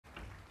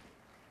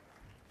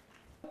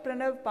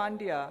Pranav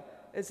Pandya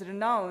is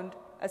renowned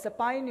as a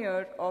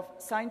pioneer of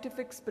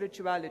scientific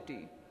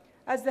spirituality.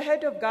 As the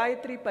head of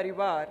Gayatri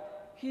Pariwar,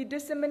 he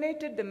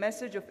disseminated the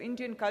message of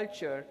Indian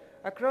culture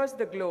across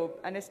the globe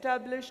and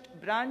established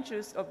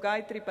branches of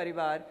Gayatri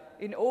Pariwar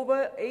in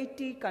over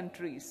 80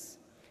 countries.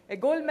 A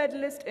gold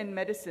medalist in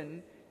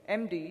medicine,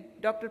 MD,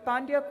 Dr.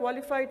 Pandya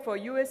qualified for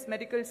US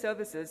Medical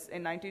Services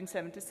in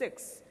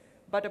 1976.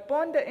 But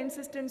upon the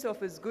insistence of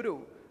his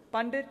guru,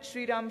 Pandit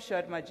Sriram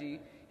Sharmaji,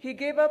 he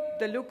gave up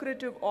the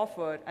lucrative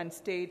offer and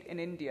stayed in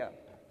India.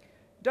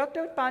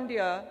 Dr.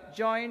 Pandya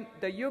joined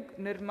the Yug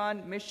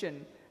Nirman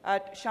mission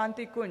at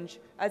Shantikunj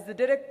as the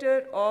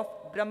director of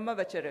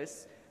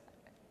Brahmavachas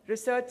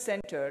Research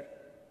Center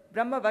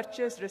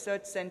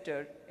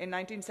in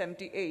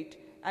 1978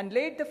 and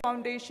laid the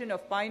foundation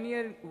of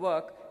pioneering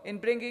work in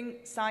bringing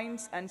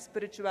science and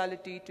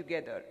spirituality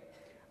together.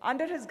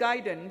 Under his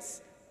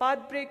guidance,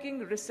 path-breaking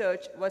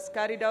research was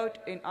carried out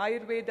in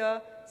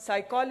Ayurveda,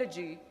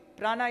 psychology,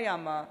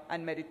 pranayama,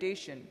 and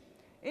meditation.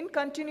 In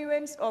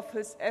continuance of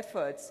his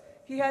efforts,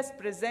 he has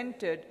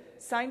presented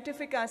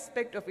scientific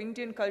aspect of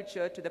Indian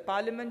culture to the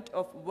Parliament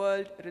of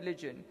World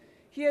Religion.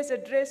 He has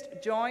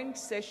addressed joint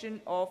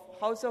session of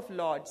House of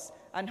Lords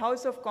and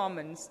House of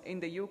Commons in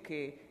the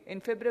UK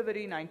in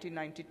February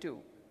 1992.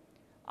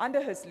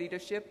 Under his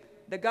leadership,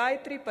 the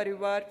Gayatri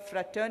Pariwar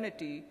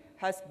fraternity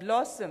has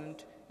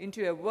blossomed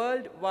into a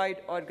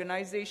worldwide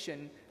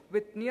organization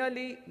with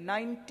nearly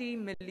 90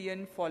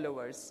 million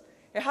followers.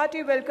 A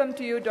hearty welcome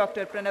to you,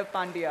 Dr. Pranav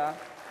Pandya.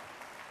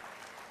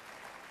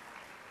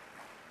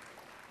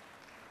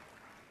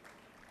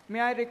 May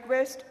I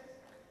request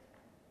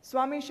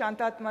Swami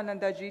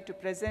Shantatmananda ji to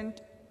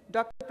present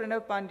Dr.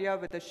 Pranav Pandya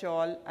with a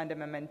shawl and a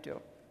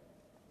memento.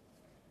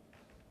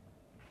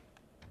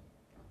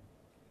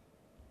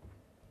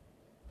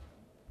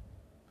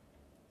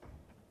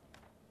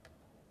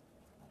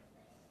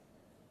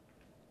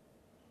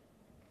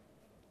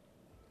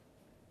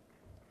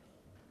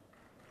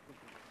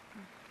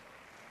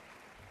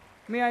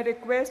 May I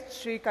request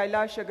Shri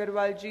Kailash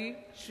Agarwal ji,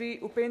 Shri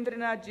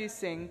Upendranath ji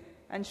Singh,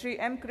 and Shri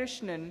M.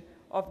 Krishnan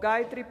of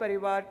Gayatri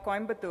Pariwar,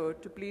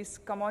 Coimbatore, to please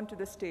come on to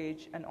the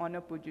stage and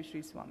honor Pujya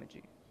Shri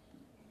Swamiji.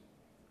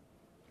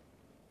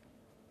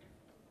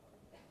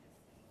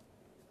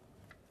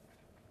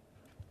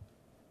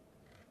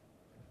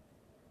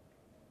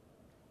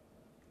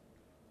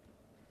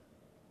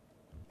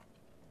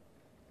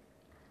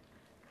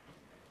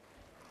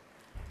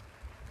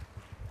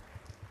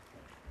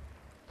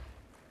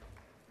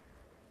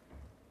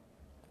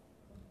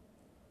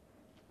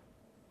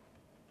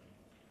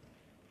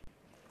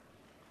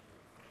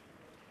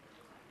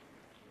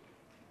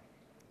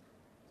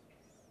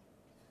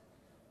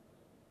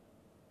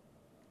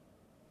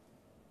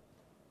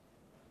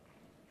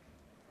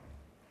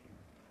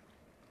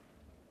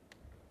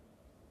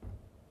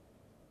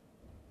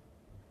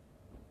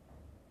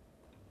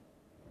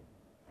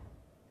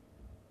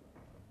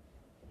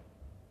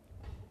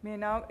 May I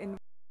now invite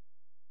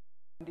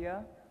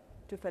India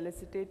to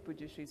felicitate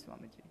Pujya Shri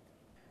Swamiji.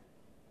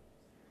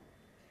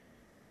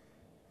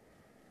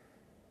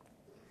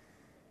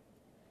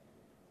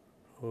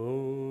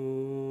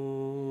 Om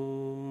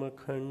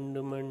Akhand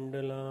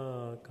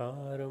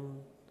Mandalakaram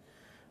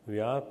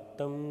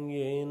Vyaptam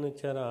Yena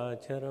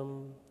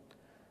Characharam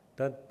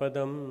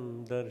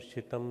Tatpadam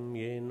Darshitam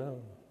Yena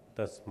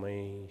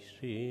Tasmai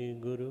Shri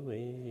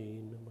Guruve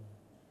Namah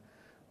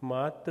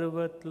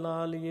Matravat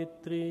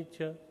Lalayatri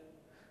Cha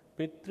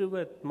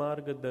Pitravat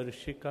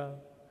Margadarshika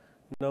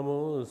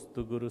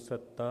Namostu Guru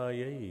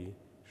Sattayai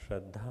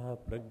Shraddha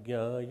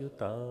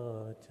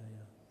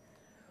Pragyayutachaya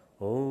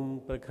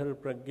Om Prakhar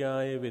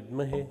Pragyaya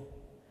Vidmahe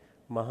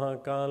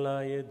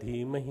Mahakalaya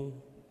Dhimahi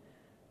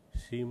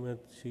Srimad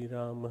Shri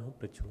Ramah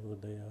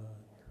Prachodayat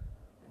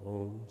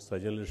Om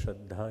Sajal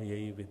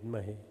Shraddhayai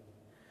Vidmahe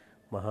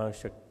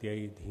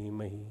Mahashaktiyai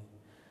Dhimahi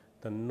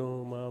Tanno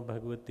Ma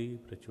Bhagavati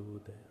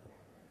Prachodayat.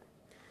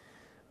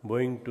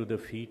 Bowing to the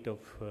feet of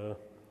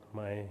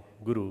my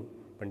Guru,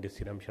 Pandit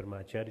Sriram Sharma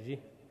Acharya,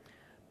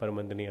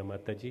 Paramandaniya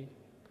Mataji,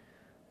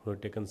 who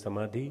have taken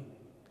Samadhi,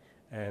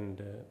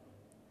 and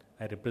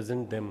I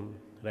represent them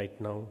right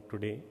now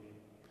today.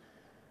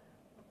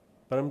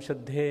 Param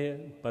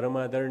Shraddhey,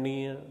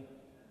 Paramadarniya,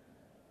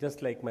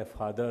 just like my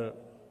father,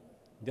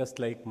 just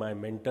like my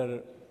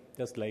mentor,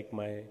 just like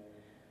my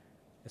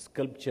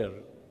sculpture,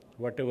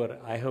 whatever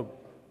I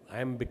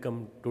am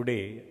become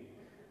today,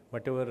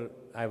 whatever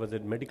I was a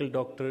medical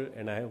doctor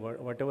and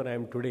whatever I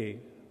am today,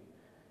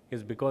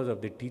 is because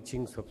of the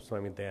teachings of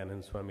Swami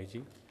Dayanand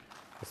Swamiji,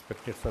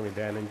 respected Swami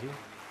Dayanand ji.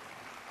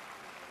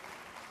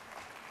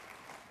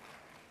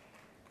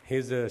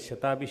 His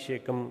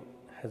Shatabhishekam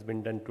has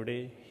been done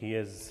today. He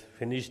has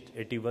finished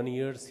 81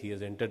 years. He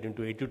has entered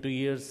into 82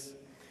 years.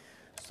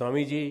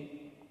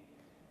 Swamiji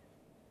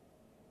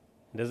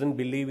doesn't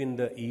believe in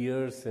the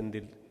years and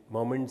the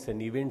moments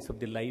and events of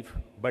the life,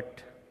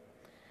 but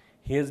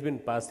he has been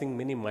passing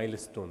many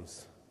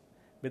milestones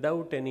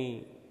without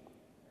any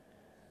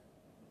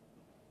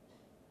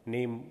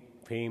name,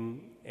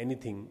 fame,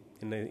 anything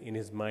in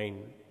his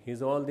mind. He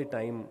is all the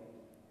time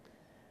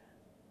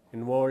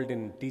involved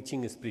in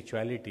teaching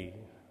spirituality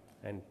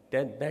and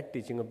that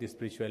teaching of the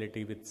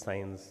spirituality with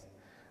science,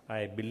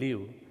 I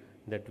believe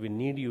that we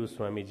need you,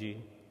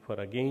 Swamiji, for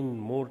again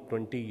more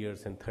 20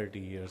 years and 30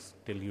 years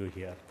till you are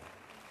here,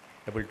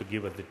 able to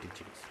give us the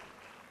teachings.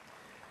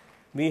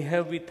 We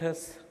have with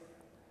us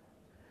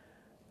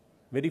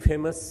very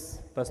famous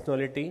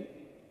personality,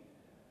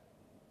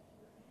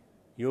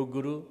 Yoga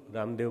Guru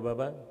Ramdev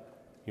Baba.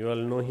 You all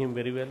know him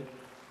very well.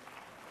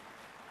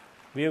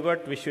 We have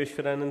got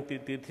Vishweshwaranand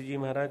Tirthji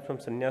Maharaj from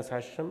Sannyas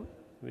Ashram.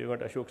 We have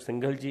got Ashok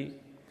Singhal ji,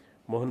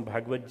 Mohan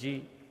Bhagwat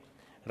ji,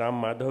 Ram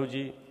Madhav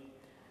ji,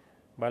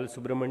 Bal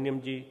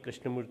Subramanyam ji,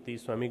 Krishnamurti,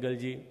 Swamigal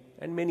ji,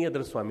 and many other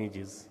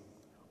Swamijis.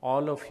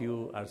 All of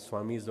you are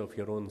Swamis of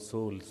your own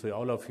soul. So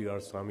all of you are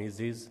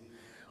Swamijis.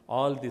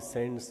 All the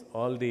saints,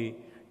 all the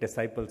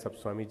disciples of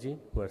Swamiji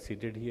who are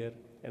seated here,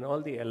 and all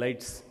the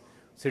elites,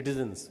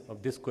 citizens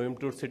of this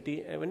Coimbatore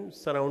city, even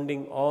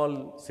surrounding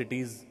all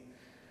cities,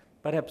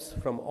 perhaps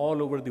from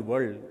all over the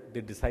world,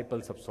 the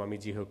disciples of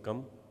Swamiji have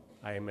come.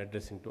 I am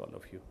addressing to all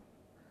of you,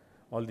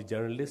 all the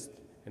journalists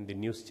and the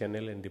news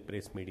channel and the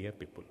press media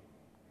people.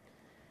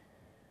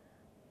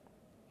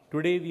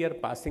 Today we are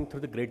passing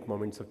through the great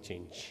moments of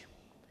change.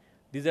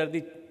 These are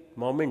the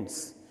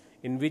moments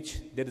in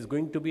which there is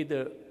going to be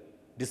the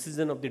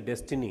decision of the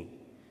destiny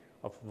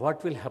of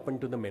what will happen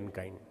to the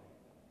mankind.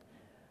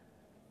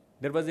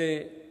 There was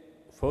a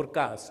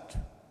forecast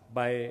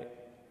by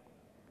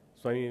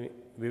Swami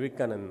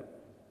Vivekananda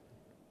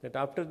that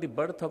after the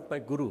birth of my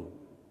Guru,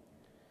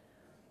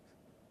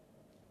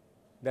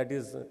 that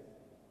is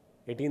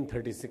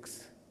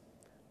 1836,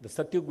 the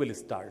Satyug will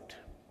start.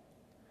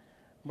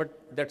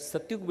 But that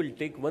Satyug will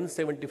take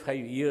 175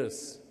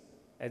 years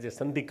as a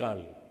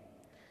Sandhikal.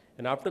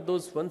 And after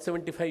those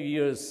 175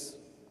 years,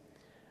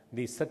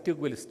 the Satyug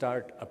will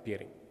start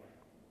appearing.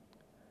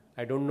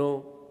 I don't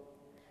know,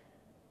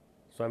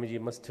 Swamiji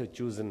must have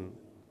chosen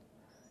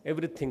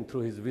everything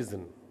through his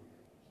vision.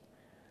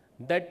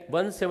 That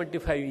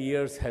 175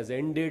 years has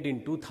ended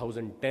in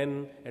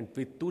 2010, and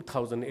with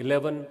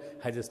 2011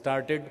 has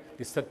started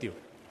the Satyug.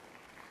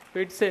 So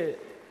it's a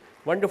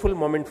wonderful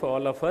moment for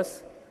all of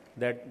us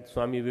that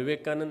Swami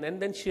Vivekananda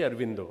and then Sri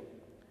Aurobindo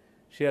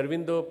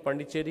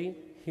Pondicherry,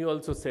 he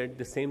also said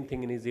the same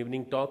thing in his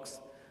evening talks,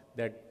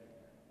 that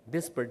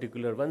this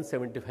particular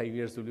 175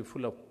 years will be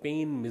full of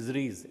pain,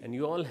 miseries, and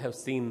you all have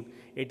seen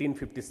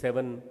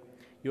 1857,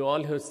 you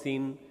all have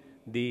seen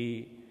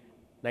the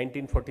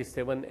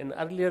 1947, and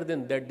earlier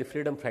than that, the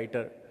freedom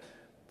fighter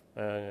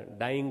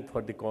dying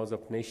for the cause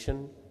of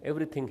nation.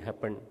 Everything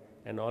happened,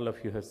 and all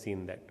of you have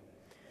seen that.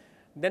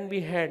 Then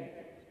we had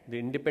the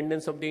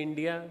independence of the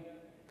India,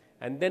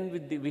 and then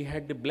we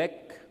had the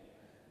black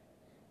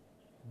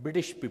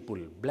British people,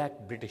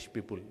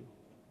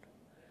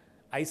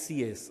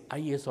 ICS,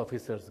 IAS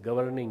officers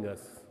governing us,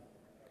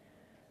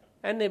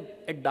 and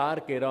a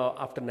dark era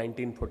after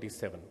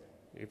 1947.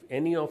 If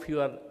any of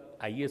you are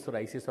IAS or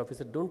ICS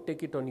officer, don't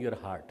take it on your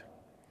heart.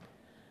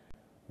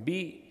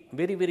 Be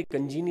very, very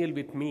congenial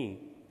with me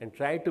and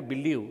try to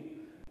believe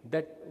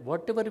that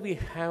whatever we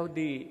have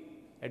the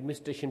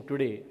administration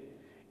today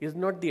is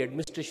not the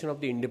administration of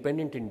the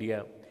independent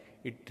India.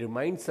 It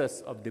reminds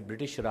us of the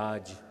British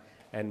Raj,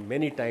 and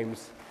many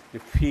times we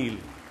feel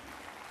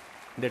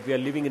that we are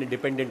living in a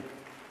dependent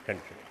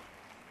country.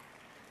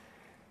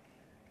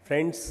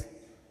 Friends,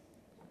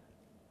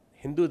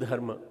 Hindu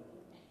Dharma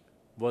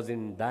was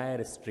in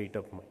dire state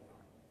of mind.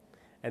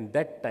 And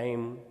that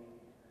time,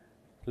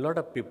 a lot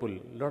of people,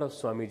 a lot of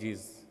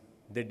Swamijis,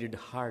 they did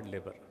hard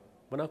labor.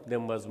 One of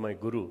them was my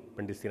Guru,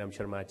 Pandit Sri Ram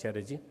Sharma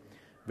Acharya ji,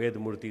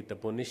 Vedmurti,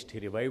 Taponist. He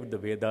revived the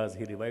Vedas,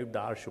 he revived the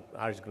Arsh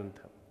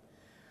Grantha.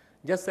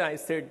 Just as I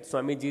said,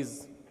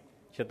 Swamiji's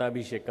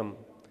Shatabhishekam.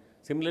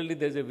 Similarly,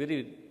 there is a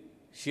very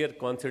sheer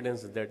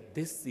coincidence that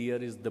this year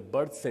is the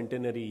birth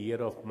centenary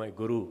year of my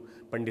Guru,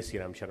 Pandit Sri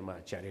Ram Sharma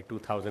Acharya,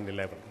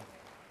 2011.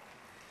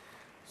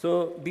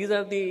 So these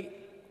are the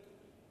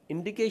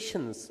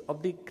indications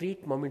of the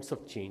great moments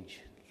of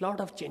change.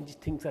 Lot of change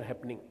things are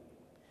happening.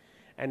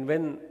 And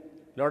when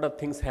lot of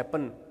things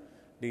happen,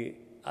 the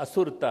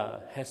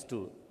Asurta has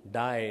to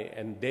die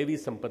and Devi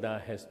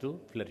Sampada has to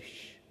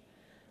flourish.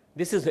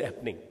 This is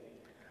happening.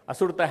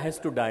 Asurta has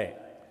to die.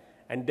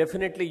 And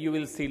definitely you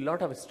will see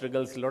lot of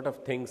struggles, lot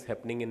of things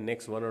happening in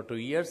next 1 or 2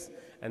 years.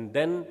 And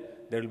then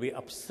there will be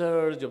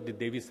upsurge of the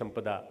Devi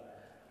Sampada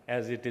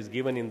as it is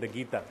given in the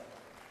Gita.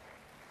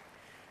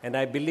 And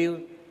I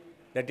believe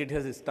that it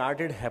has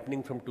started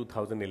happening from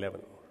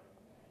 2011.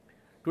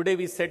 Today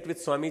we sat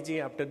with Swamiji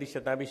after the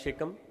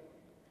Shatabhishekam.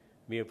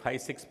 We have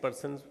 5-6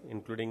 persons,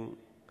 including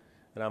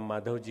Ram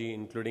Madhav ji,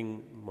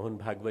 including Mohan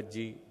Bhagwat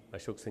ji,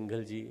 Ashok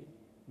Singhal ji.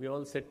 We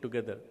all sat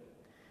together.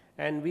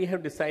 And we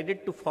have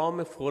decided to form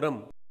a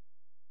forum.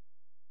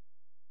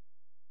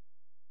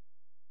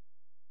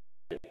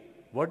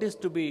 What is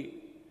to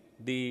be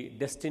the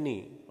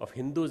destiny of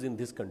Hindus in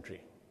this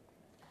country?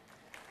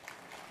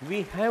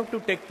 We have to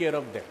take care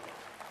of them.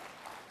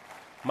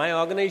 My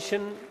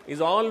organization is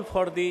all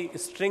for the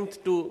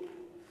strength to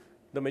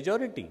the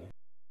majority.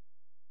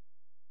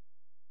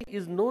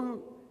 Is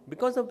known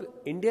because of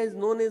India is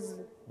known as,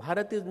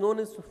 Bharat is known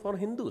as for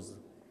Hindus.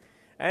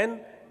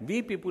 And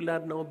we people are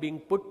now being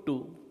put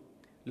to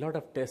lot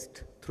of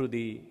tests through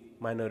the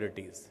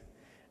minorities.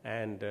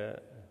 And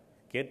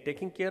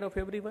taking care of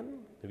everyone,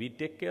 we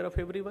take care of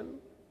everyone.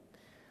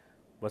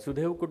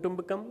 Vasudhaiva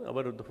Kutumbakam,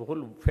 our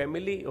whole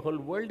family, whole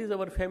world is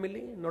our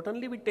family. Not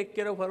only we take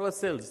care of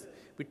ourselves,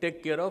 we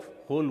take care of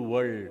whole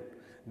world.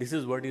 This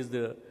is what is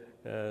the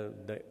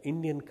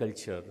Indian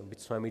culture, which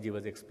Swamiji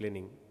was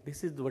explaining.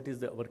 This is what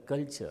is our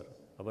culture,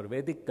 our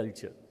Vedic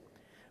culture,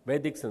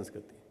 Vedic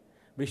Sanskriti.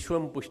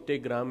 Vishwam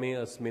pushte grame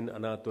asmin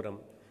anaturam.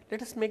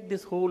 Let us make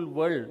this whole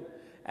world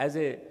as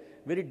a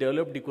very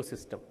developed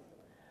ecosystem.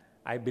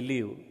 I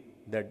believe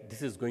that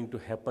this is going to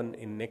happen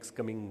in next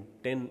coming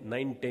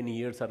 9-10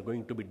 years are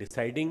going to be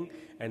deciding,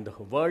 and the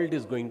world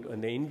is going to,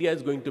 and India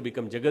is going to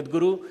become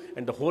Jagadguru,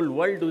 and the whole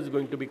world is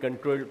going to be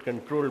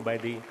controlled by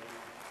the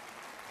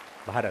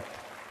Bharat,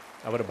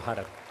 our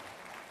Bharat.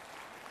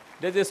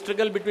 There is a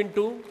struggle between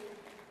two.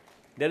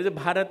 There is a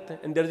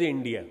Bharat and there is a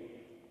India.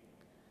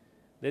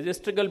 There is a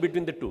struggle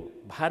between the two.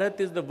 Bharat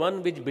is the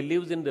one which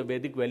believes in the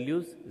Vedic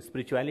values,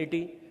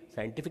 spirituality,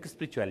 scientific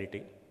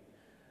spirituality.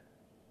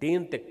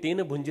 And the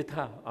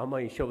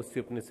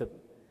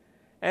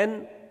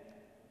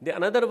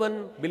another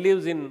one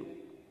believes in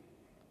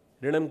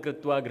Rinam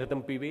Kritva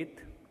Ghratam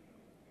Pivet.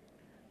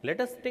 Let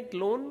us take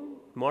loan,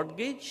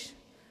 mortgage,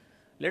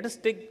 let us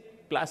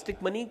take plastic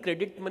money,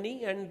 credit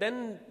money, and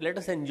then let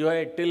us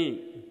enjoy till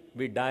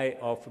we die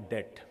of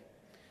debt.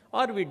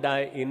 Or we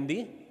die in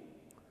the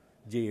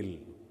jail,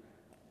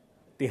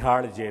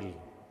 Tihar jail.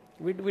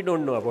 We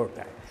don't know about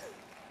that.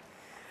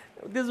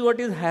 This is what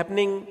is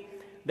happening,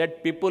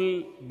 that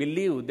people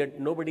believe that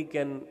nobody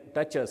can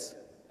touch us.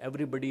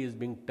 Everybody is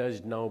being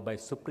touched now by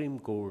Supreme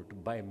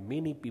Court, by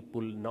many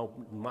people. Now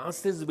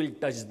masses will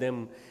touch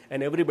them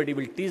and everybody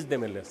will teach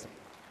them a lesson.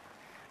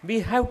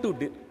 We have to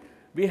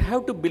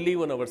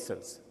believe on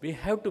ourselves. We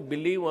have to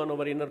believe on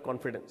our inner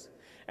confidence.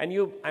 And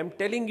I'm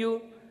telling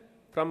you,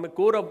 from the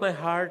core of my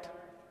heart,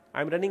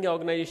 I'm running an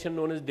organization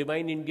known as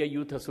Divine India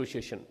Youth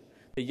Association.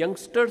 The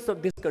youngsters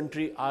of this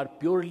country are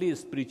purely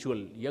spiritual.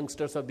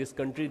 Youngsters of this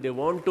country, they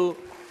want to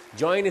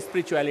join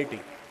spirituality.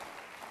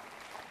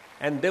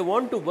 And they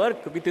want to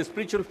work with a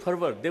spiritual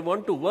fervor. They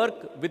want to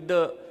work with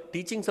the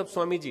teachings of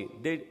Swamiji.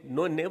 They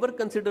never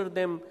consider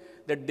them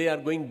that they are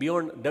going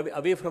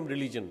away from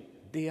religion.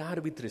 They are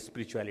with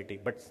spirituality,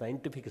 but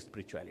scientific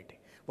spirituality.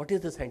 What is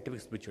the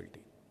scientific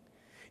spirituality?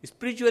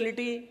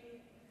 Spirituality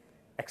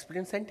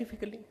explained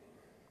scientifically.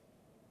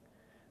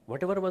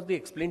 Whatever was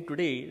explained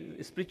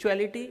today,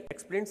 spirituality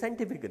explained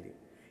scientifically.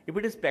 If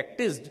it is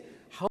practiced,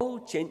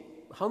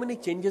 how many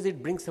changes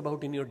it brings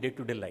about in your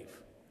day-to-day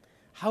life?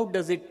 How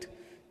does it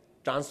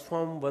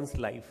transform one's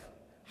life?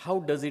 How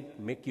does it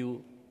make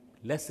you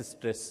less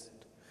stressed?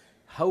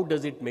 How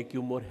does it make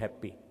you more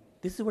happy?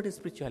 This is what is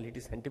spirituality,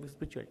 scientific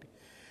spirituality.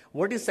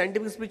 What is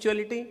scientific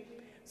spirituality?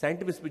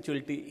 Scientific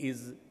spirituality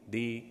is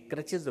the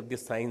crutches of the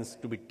science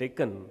to be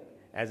taken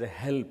as a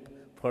help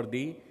for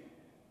the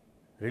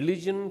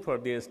religion, for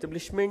the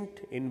establishment,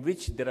 in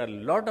which there are a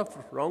lot of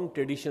wrong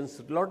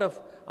traditions, a lot of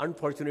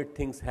unfortunate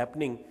things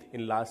happening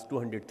in last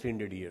 200,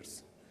 300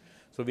 years.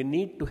 So we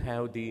need to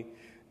have the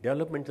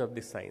developments of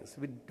the science.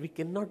 We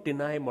cannot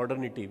deny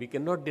modernity. We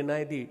cannot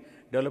deny the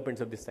developments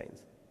of the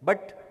science.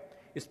 But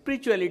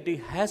spirituality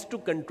has to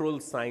control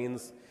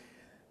science.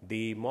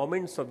 The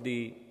moments of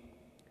the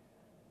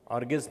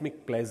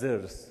orgasmic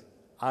pleasures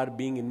are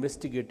being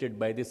investigated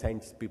by the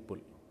science people.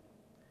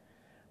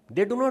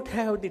 They do not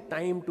have the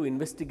time to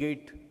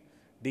investigate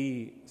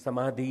the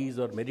samadhis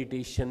or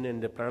meditation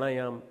and the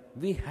pranayam.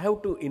 We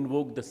have to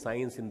invoke the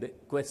science in the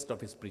quest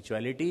of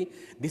spirituality.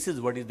 This is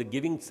what is the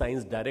giving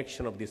science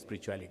direction of the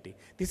spirituality.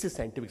 This is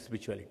scientific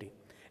spirituality.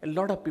 A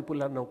lot of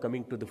people are now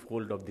coming to the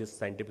fold of this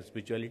scientific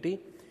spirituality.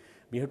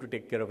 We have to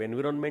take care of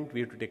environment,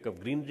 we have to take care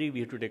of greenery, we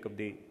have to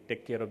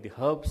take care of the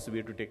herbs, we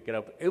have to take care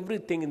of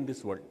everything in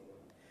this world.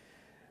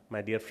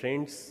 My dear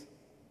friends,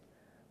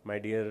 my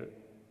dear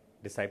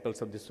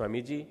disciples of the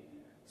Swamiji,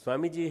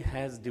 Swamiji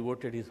has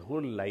devoted his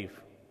whole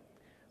life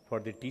for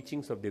the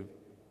teachings of the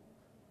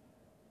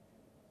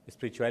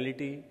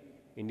spirituality,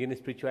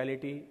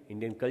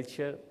 Indian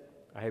culture.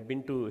 I have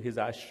been to his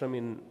ashram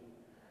in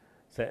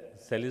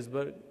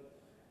Salisbury,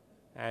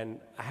 and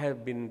I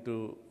have been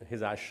to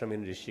his ashram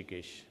in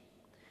Rishikesh.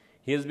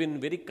 He has been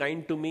very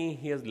kind to me.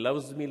 He has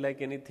loves me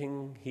like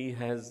anything. He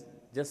has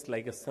just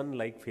like a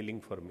son-like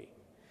feeling for me.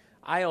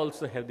 I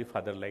also have the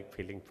father-like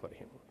feeling for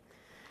him.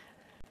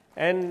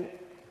 And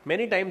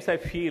many times I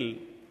feel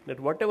that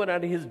whatever are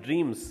his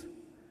dreams,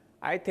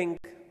 I think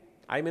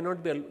I may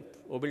not be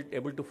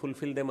able to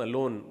fulfill them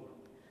alone,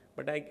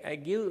 but I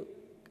give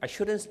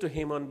assurance to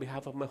him on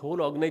behalf of my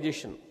whole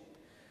organization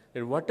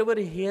that whatever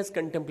he has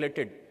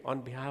contemplated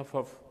on behalf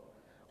of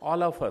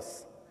all of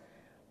us,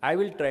 I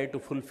will try to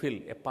fulfill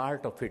a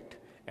part of it,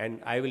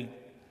 and I will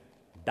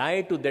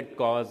die to that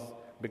cause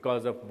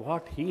because of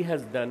what he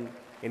has done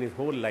in his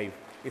whole life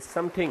is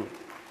something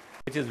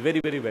which is very,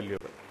 very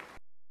valuable.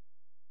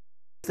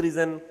 For this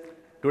reason,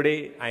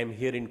 today I am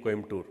here in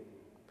Coimbatore.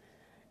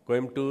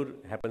 Coimbatore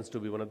happens to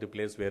be one of the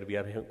places where we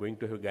are going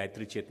to have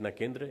Gayatri Chetna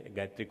Kendra, a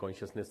Gayatri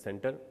Consciousness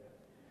Center.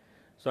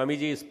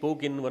 Swamiji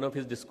spoke in one of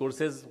his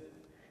discourses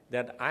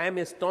that I am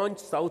a staunch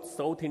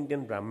South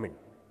Indian Brahmin.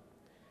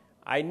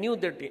 I knew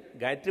that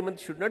Gayatri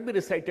Mantra should not be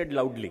recited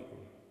loudly.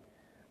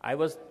 I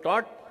was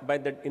taught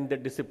in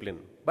that discipline.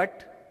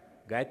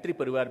 But Gayatri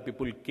Pariwar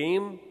people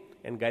came,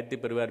 and Gayatri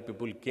Pariwar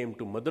people came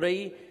to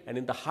Madurai, and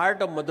in the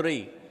heart of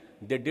Madurai,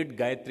 they did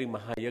Gayatri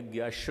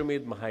Mahayagya,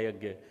 Ashwamedh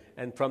Mahayagya.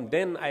 And from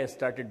then I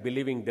started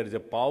believing there is a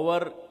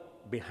power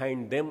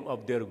behind them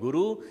of their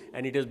Guru,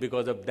 and it is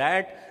because of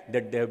that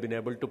they have been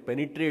able to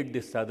penetrate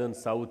the southern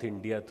South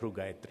India through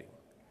Gayatri.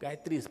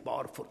 Gayatri is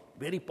powerful,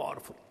 very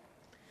powerful.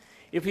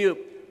 If you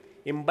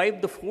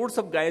imbibe the force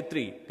of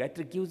Gayatri,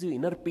 Gayatri gives you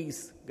inner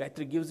peace,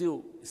 Gayatri gives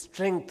you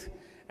strength,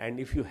 and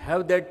if you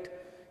have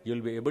that, you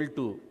will be able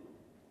to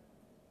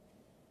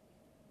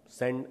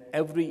send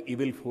every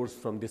evil force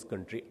from this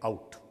country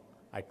out.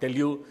 I tell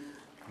you,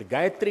 the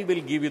Gayatri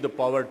will give you the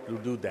power to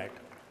do that.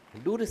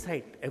 Do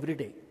recite every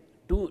day.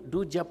 Do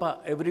japa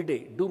every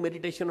day. Do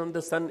meditation on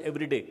the sun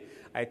every day.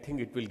 I think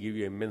it will give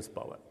you immense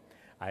power.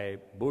 I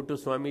bow to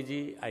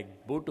Swamiji. I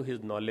bow to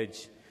his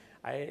knowledge.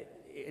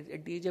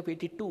 At the age of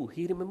 82,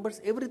 he remembers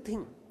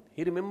everything.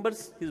 He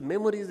remembers, his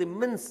memory is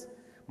immense.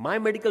 My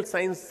medical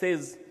science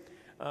says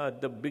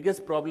the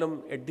biggest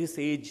problem at this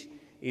age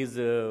is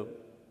the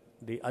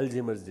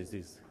Alzheimer's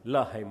disease.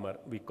 Alzheimer,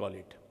 we call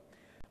it.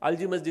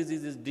 Alzheimer's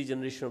disease is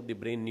degeneration of the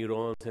brain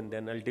neurons, and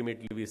then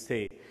ultimately we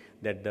say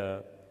that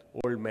the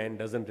old man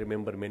doesn't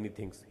remember many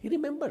things. He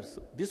remembers.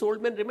 This old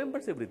man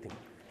remembers everything.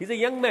 He's a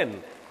young man.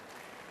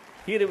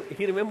 He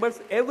remembers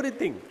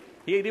everything.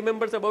 He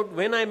remembers about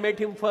when I met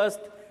him first,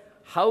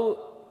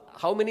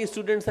 how many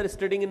students are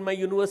studying in my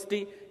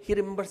university. He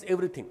remembers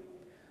everything.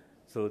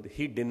 So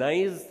he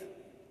denies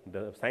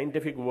the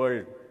scientific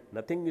world.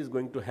 Nothing is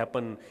going to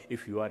happen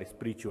if you are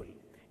spiritual.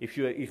 If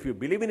you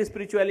believe in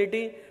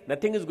spirituality,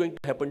 nothing is going to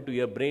happen to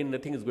your brain,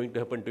 nothing is going to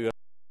happen to your...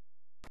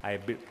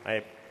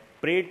 I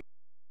pray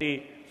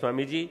to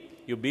Swamiji,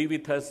 you be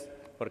with us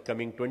for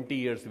coming 20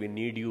 years. We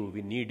need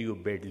you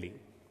badly.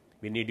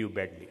 We need you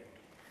badly.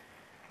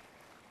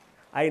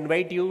 I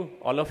invite you,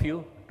 all of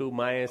you, to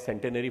my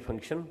centenary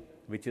function,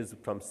 which is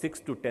from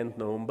 6th to 10th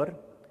November.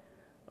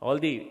 All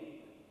the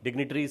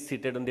dignitaries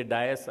seated on the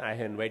dais, I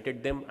have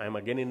invited them. I am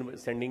again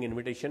sending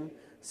invitation.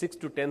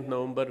 6th to 10th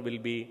November will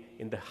be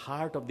in the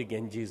heart of the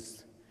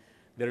Ganges.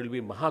 There will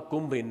be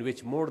Mahakumbh, in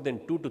which more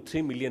than 2 to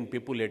 3 million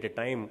people at a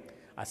time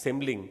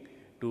assembling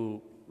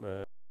to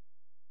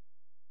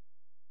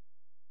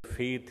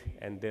faith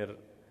and their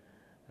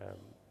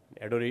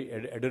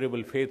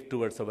adorable faith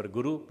towards our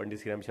Guru, Pandit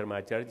Sri Ram Sharma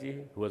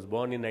Acharya, who was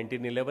born in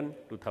 1911.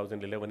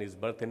 2011 is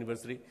birth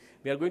anniversary.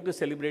 We are going to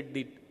celebrate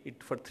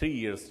it for 3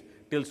 years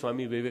till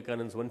Swami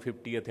Vivekananda's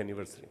 150th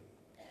anniversary.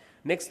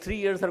 Next 3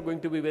 years are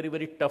going to be very,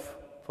 very tough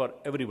for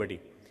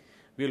everybody.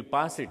 We will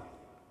pass it.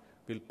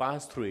 We will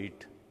pass through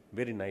it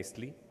very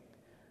nicely.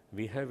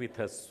 We have with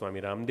us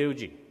Swami Ramdev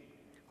ji,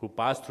 who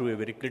passed through a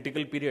very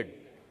critical period.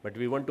 But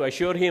we want to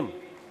assure him,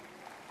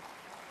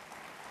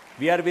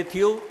 we are with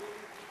you,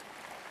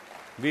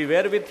 we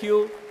were with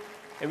you,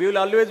 and we will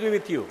always be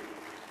with you.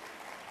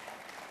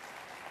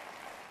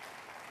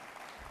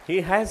 He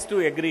has to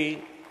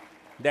agree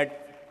that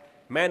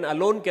man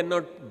alone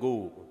cannot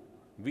go.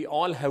 We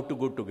all have to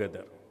go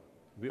together.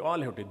 We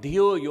all have to.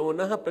 Dhiyo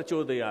yonah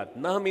prachodayat.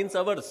 Nah means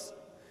ours.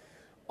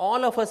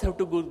 All of us have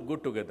to go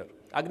together.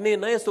 Agni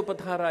naye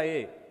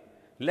supatharaye.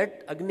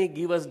 Let Agni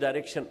give us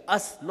direction.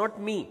 Us,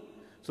 not me.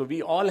 So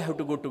we all have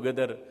to go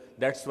together.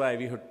 That's why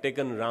we have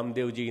taken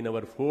Ramdev ji in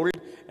our fold,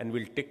 and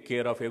will take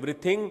care of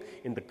everything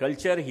in the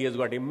culture. He has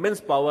got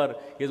immense power.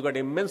 He has got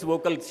immense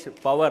vocal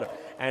power,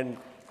 and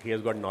he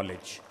has got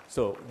knowledge.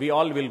 So we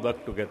all will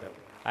work together.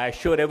 I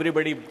assure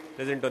everybody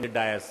present on the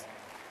dais.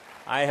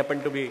 I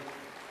happen to be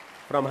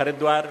from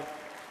Haridwar.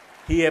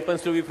 He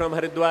happens to be from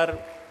Haridwar.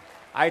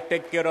 I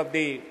take care of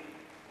the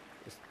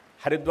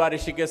Haridwar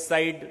Rishikesh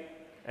side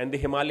and the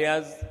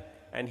Himalayas,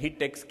 and he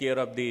takes care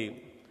of the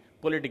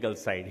political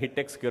side. He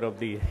takes care of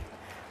the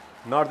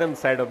northern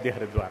side of the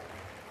Haridwar.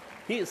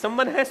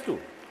 Someone has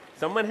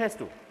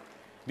to.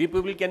 We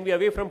people can be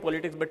away from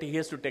politics, but he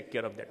has to take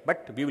care of that.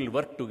 But we will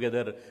work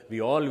together.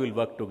 We all will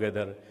work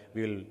together.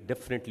 We will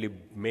definitely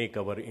make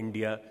our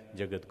India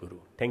Jagat Guru.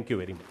 Thank you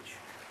very much.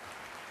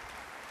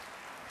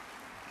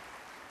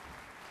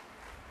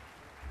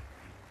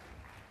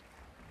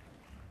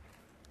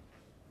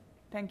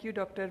 Thank you,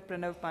 Dr.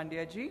 Pranav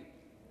Pandya ji.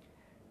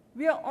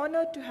 We are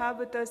honored to have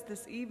with us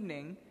this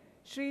evening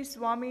Sri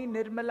Swami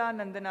Nirmala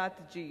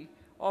Nandanath ji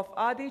of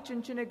Adi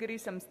Chunchanagiri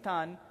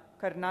Samsthan,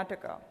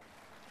 Karnataka.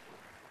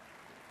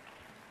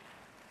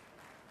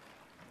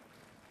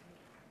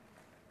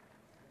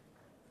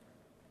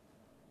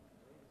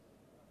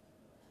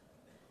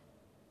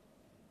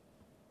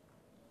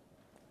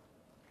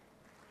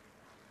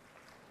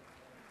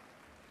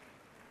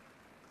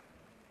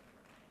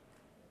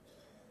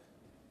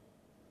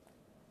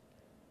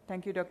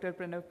 Thank you, Dr.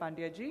 Pranav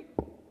Pandya ji.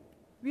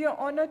 We are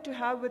honored to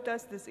have with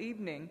us this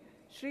evening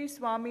Sri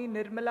Swami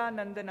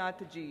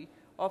Nirmalanandanath Ji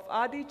of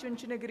Adi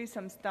Chunchanagiri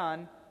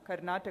Samsthan,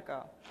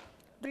 Karnataka.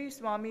 Sri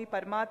Swami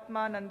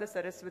Paramatmananda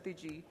Saraswati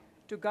Ji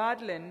to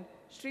garland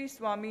Sri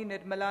Swami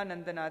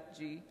Nirmalanandanath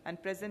Ji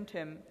and present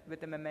him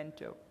with a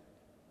memento.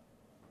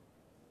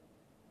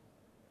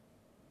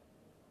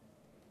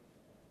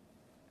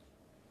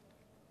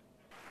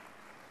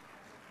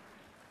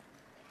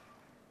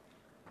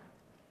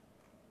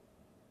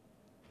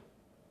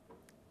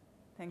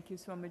 Thank you,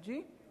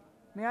 Swamiji.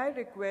 May I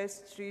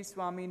request Sri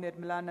Swami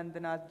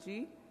Nirmalanandanath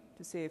Ji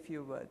to say a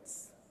few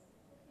words.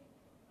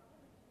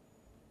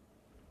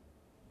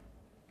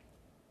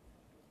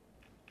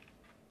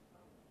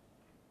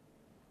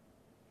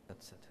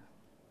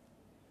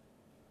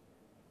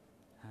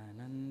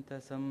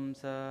 Ananta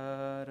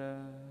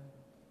samsara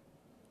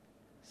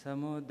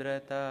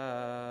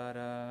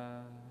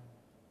samudratara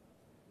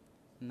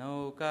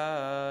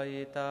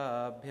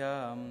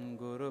naukayitabhyam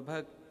guru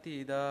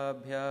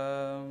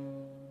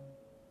bhaktidabhyam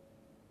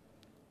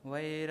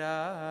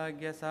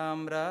vairagya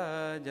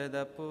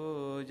samrajada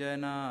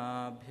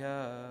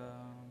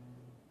pujanabhyam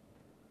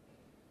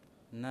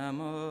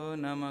namo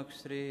namak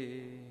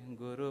Shri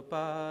Guru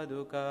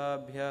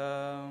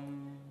Padukabhyam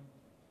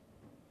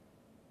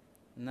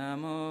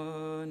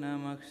Namo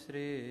namak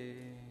Shri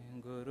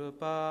Guru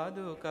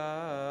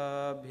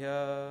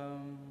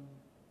Padukabhyam.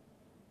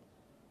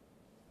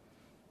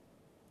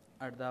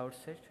 At the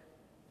outset,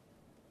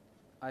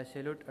 I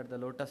salute at the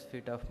lotus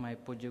feet of my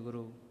Pujya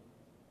Guru,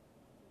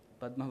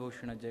 Padma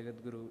Bhushana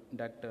Jagat Guru,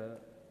 Dr.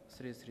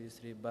 Sri Sri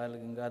Sri Bal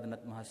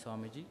Gangadhanath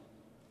Mahaswamiji,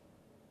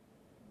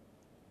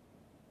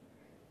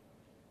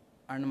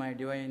 and my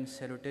divine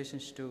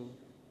salutations to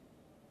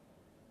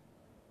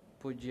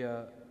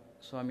Pujya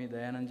Swami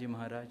Dayanand Ji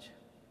Maharaj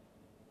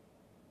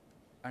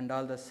and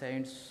all the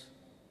saints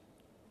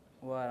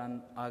who are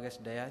on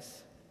august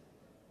dais,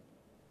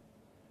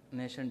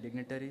 nation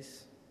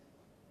dignitaries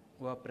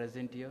who are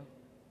present here,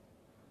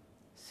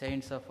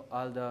 saints of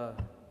all the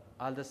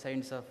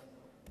saints of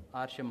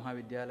Arsha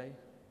Mahavidyalaya,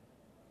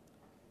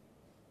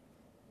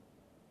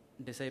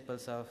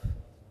 disciples of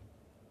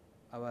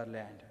our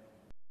land.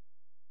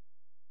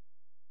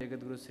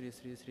 Jagadguru Sri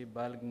Sri Sri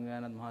Bal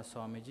Gangadhanath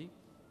Mahaswamiji.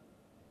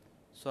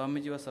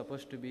 Swamiji was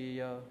supposed to be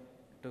here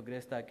to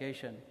grace the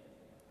occasion.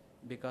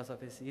 Because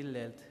of his ill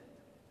health,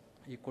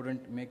 he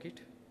couldn't make it.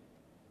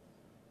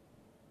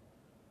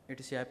 It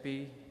is a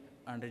happy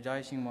and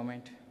rejoicing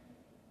moment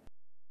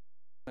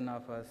one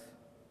of us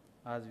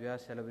as we are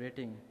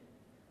celebrating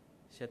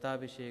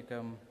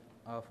Shatabhishekam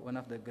of one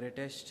of the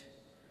greatest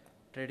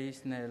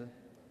traditional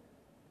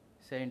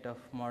saint of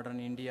modern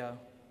India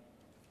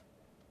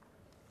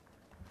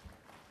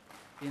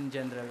in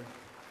general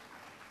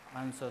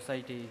and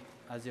society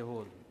as a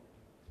whole.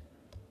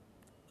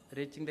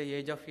 Reaching the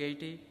age of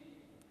 80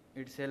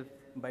 itself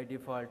by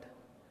default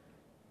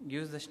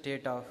gives the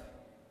state of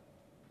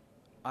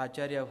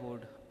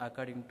Acharyahood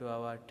according to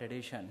our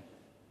tradition,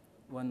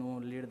 one who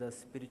lead the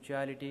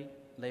spirituality,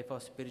 life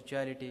of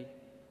spirituality,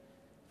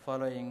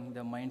 following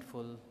the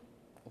mindful,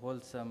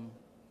 wholesome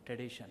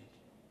tradition.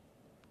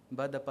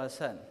 But the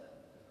person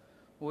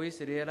who is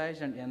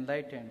realized and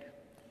enlightened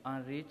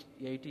and reached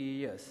 80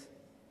 years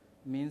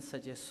means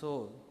such a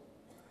soul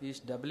is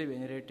doubly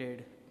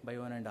venerated by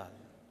one and all.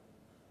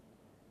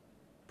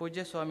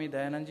 Pujya Swami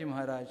Dayanand Ji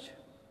Maharaj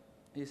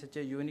is such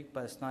a unique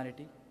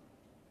personality.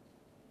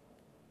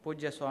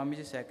 Pujya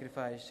Swamiji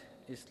sacrificed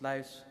his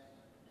life's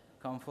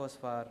comforts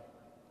for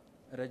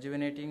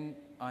rejuvenating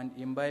and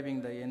imbibing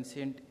the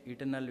ancient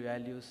eternal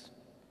values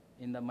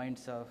in the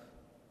minds of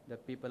the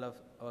people of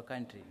our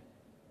country.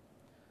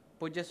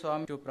 Pujya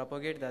Swami to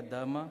propagate the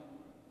Dharma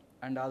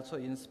and also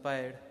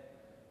inspired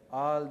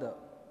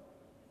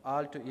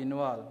all to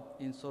involve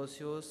in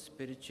socio,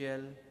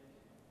 spiritual,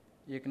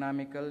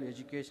 economical,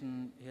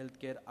 education,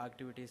 healthcare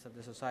activities of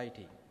the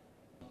society.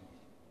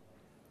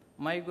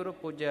 My Guru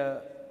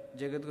Pujya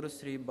Jagadguru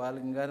Sri Bal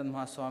Gangadhanath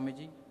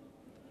Mahaswamiji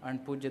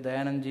and Pujya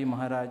Dayanand Ji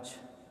Maharaj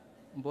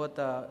both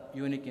are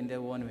unique in their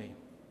own way.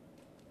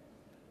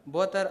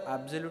 Both are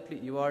absolutely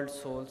evolved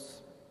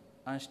souls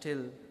and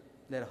still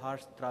their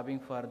hearts throbbing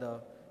for the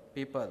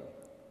people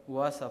who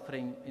are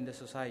suffering in the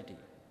society.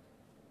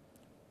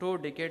 2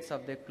 decades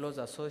of their close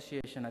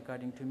association,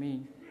 according to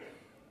me,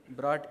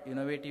 brought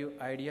innovative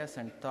ideas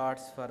and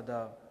thoughts for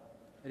the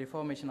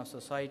reformation of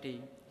society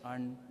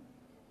and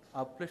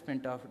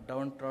upliftment of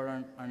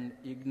downtrodden and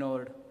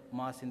ignored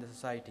mass in the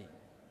society.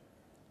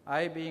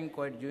 I, being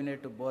quite junior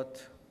to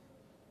both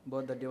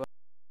the divine,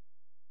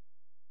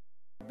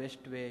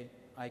 best way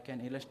I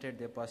can illustrate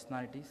their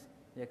personalities,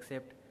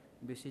 except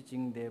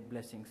beseeching their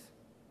blessings,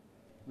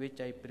 which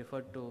I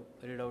prefer to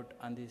read out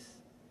on this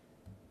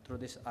through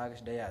this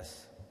august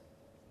dais.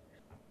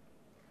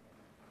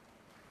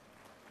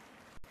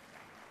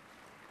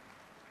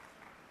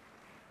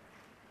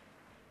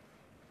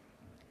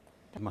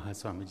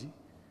 Mahaswamiji.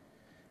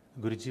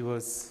 Guruji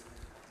was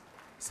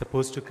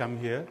supposed to come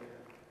here.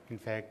 In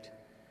fact,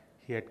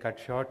 he had cut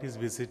short his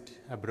visit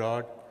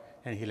abroad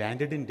and he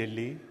landed in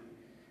Delhi.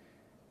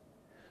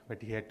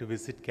 but he had to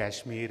visit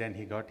Kashmir and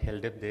he got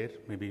held up there.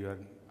 Maybe you are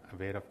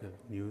aware of the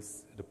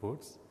news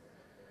reports.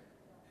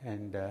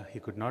 And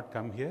he could not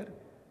come here,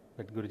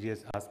 but Guruji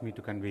has asked me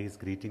to convey his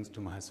greetings to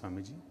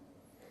Mahaswamiji.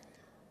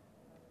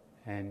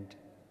 And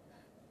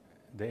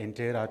the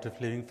entire Art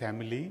of Living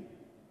family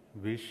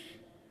wish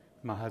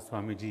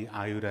Mahaswamiji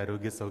Ayur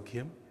Arogya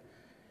Saukhyam.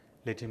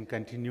 Let him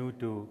continue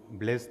to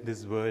bless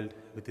this world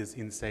with his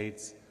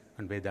insights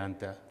on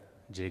Vedanta.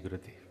 Jai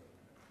Gurudev.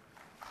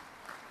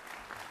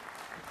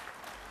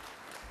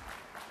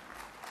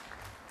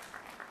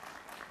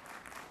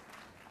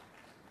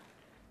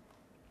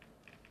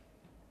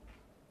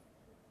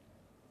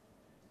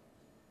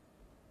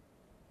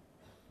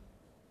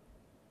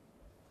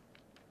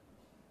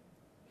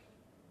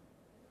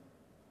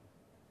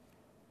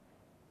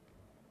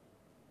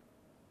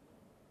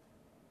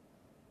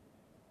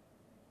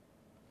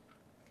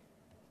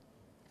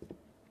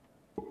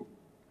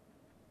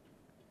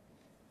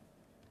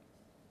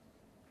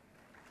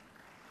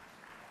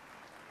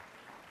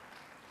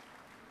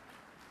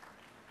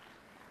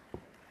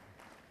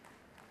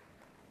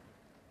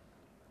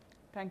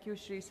 Thank you,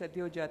 Sri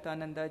Sadhyo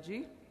Jatananda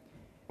ji.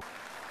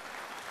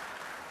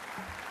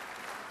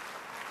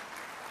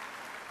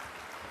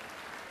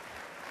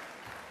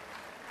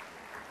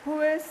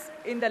 Who is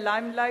in the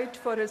limelight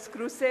for his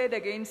crusade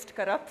against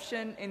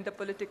corruption in the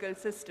political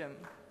system.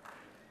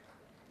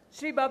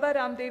 Sri Baba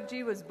Ramdev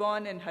ji was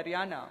born in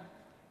Haryana.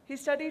 He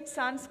studied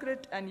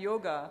Sanskrit and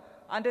yoga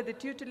under the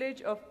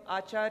tutelage of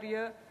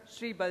Acharya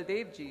Sri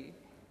Baldev ji.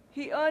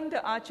 He earned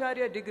the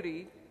Acharya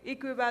degree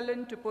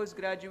equivalent to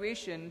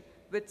post-graduation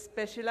with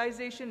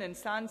specialization in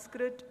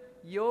Sanskrit,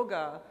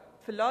 yoga,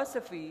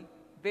 philosophy,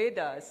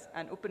 Vedas,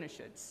 and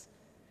Upanishads.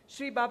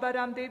 Sri Baba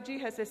Ramdev ji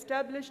has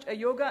established a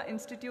yoga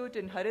institute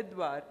in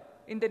Haridwar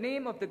in the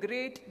name of the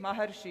great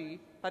Maharshi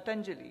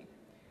Patanjali.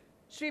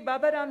 Sri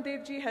Baba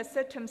Ramdev ji has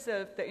set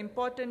himself the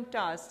important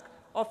task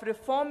of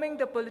reforming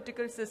the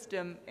political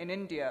system in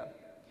India.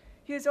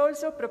 He has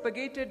also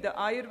propagated the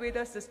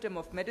Ayurveda system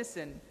of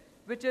medicine,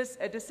 which is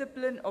a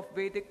discipline of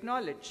Vedic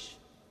knowledge.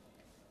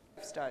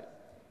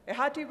 A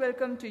hearty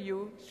welcome to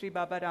you, Sri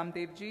Baba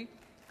Ramdev ji.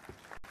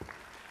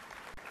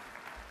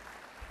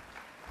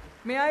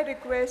 May I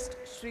request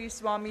Sri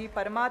Swami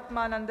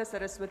Paramatmananda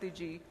Saraswati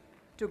ji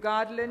to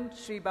garland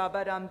Sri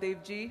Baba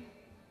Ramdev ji.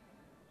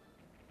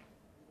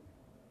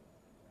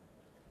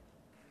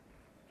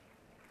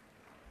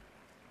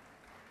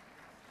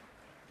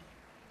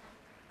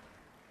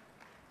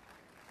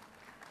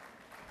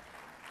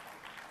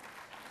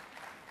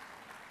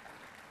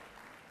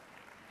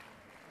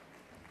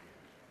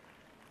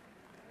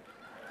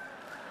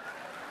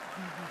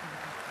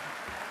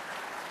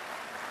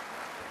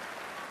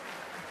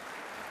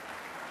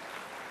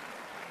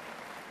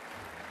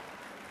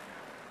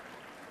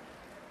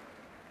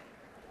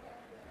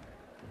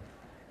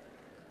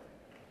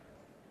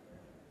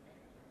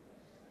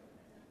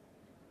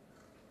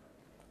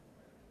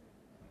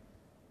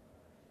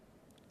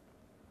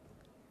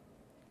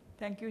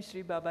 Thank you,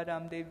 Sri Baba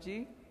Ramdev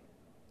ji.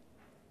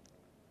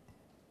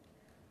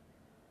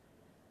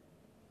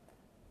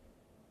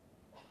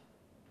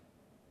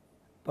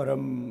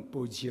 Param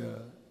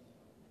Pujya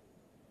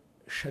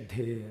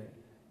Shraddhey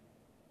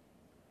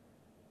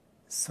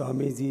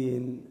Swamiji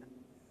in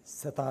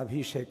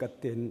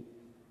Shatabhishekatin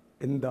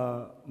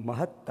inda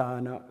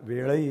Mahattana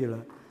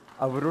Velaila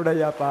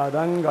Avrudaya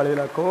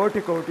Padangalila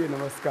Koti Koti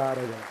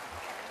Namaskaraja.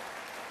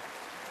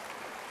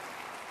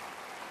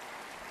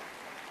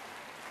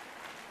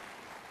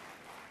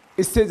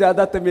 इससे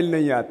ज्यादा तमिल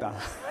नहीं आता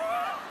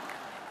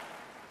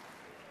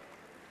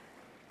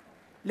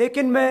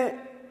लेकिन मैं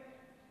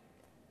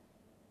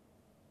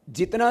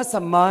जितना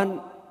सम्मान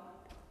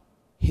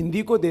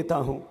हिंदी को देता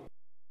हूं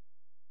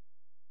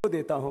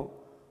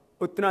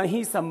उतना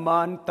ही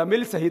सम्मान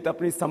तमिल सहित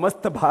अपनी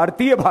समस्त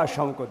भारतीय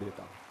भाषाओं को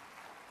देता हूं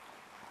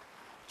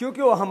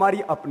क्योंकि वो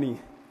हमारी अपनी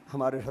है,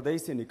 हमारे हृदय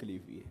से निकली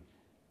हुई है।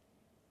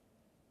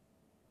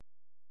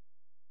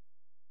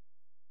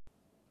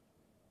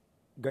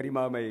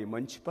 गरिमामय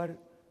मंच पर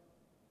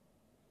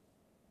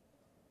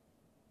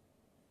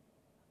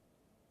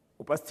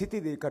उपस्थिति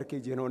देकर के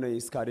जिन्होंने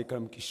इस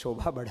कार्यक्रम की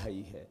शोभा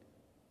बढ़ाई है,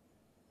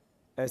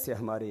 ऐसे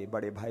हमारे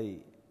बड़े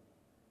भाई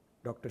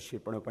डॉक्टर श्री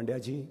प्रणव पंड्या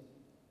जी,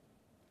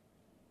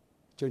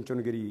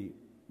 चुनचुनगिरी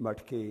मठ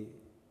के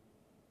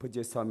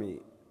पूज्य स्वामी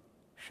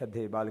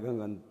श्रद्धेय बाल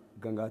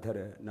गंगाधर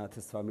नाथ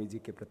स्वामी जी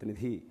के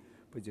प्रतिनिधि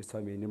पूज्य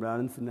स्वामी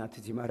निर्मलानंद नाथ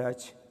जी महाराज,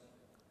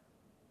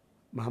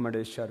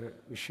 महामंडलेश्वर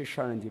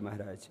विशेषानंद जी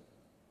महाराज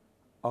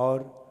और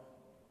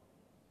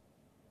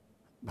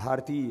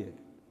भारतीय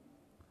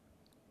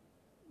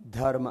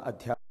धर्म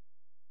अध्यापक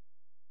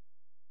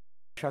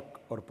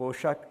और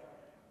पोषक,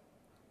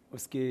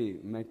 उसके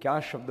मैं क्या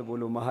शब्द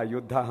बोलूं,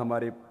 महायोद्धा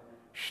हमारे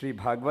श्री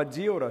भागवत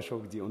जी और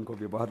अशोक जी, उनको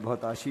भी बहुत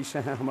बहुत आशीष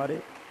हैं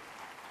हमारे।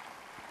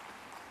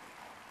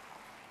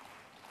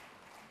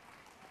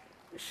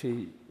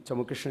 श्री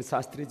चमुकृष्ण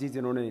शास्त्री जी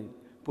जिन्होंने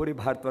पूरे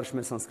भारतवर्ष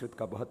में संस्कृत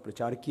का बहुत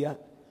प्रचार किया,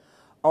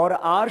 और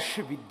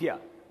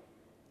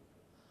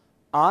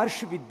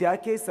आर्ष विद्या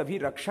के सभी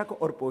रक्षक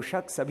और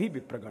पोषक सभी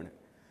विप्रगण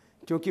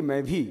क्योंकि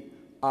मैं भी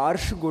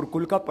आर्ष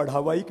गुरुकुल का पढ़ा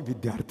हुआ एक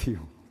विद्यार्थी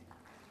हूं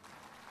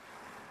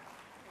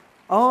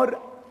और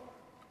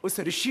उस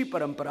ऋषि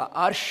परंपरा,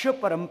 आर्ष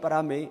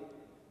परंपरा में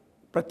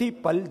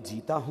प्रतिपल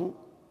जीता हूं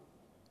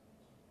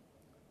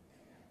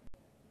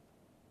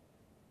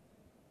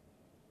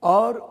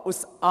और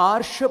उस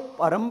आर्ष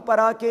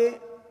परंपरा के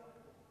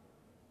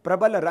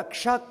प्रबल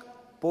रक्षक,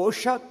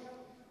 पोषक,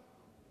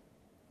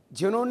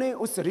 जिन्होंने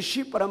उस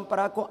ऋषि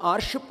परंपरा को,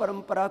 आर्ष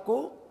परंपरा को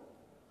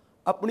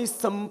अपनी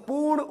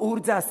संपूर्ण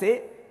ऊर्जा से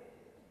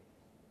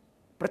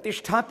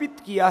प्रतिष्ठापित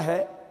किया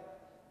है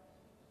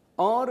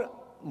और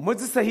मुझ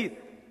सहित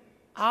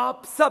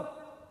आप सब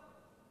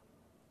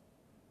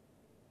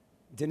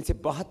जिनसे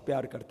बहुत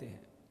प्यार करते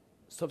हैं,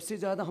 सबसे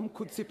ज्यादा हम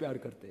खुद से प्यार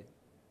करते हैं।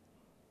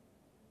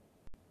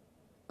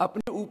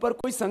 अपने ऊपर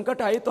कोई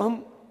संकट आए तो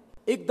हम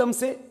एकदम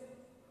से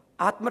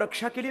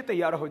आत्मरक्षा के लिए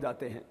तैयार हो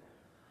जाते हैं।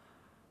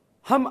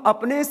 हम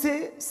अपने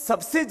से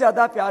सबसे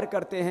ज्यादा प्यार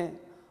करते हैं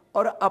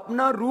और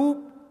अपना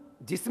रूप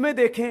जिसमें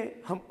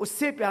देखें हम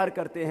उससे प्यार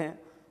करते हैं।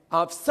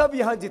 आप सब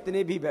यहां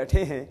जितने भी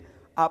बैठे हैं,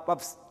 आप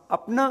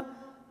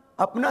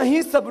अपना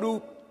ही सब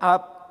रूप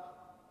आप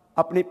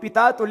अपने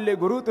पिता तुल्य,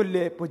 गुरु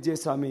तुल्य पूज्य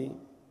स्वामी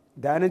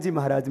दयानंद जी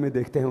महाराज में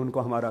देखते हैं। उनको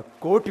हमारा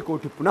कोटि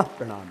कोटि पुनः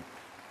प्रणाम।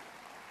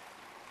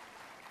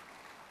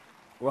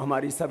 वो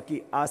हमारी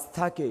सबकी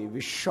आस्था के,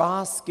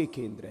 विश्वास के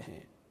केंद्र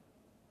हैं।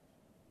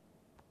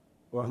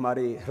 वो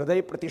हमारे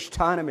हृदय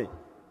प्रतिष्ठान में,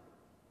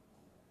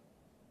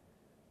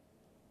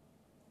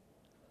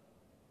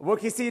 वो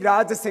किसी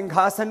राज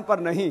सिंहासन पर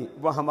नहीं,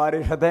 वो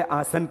हमारे हृदय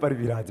आसन पर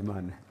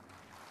विराजमान है।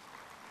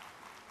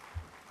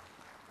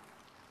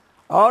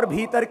 और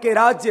भीतर के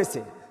राज्य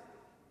से,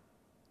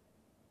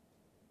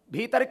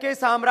 भीतर के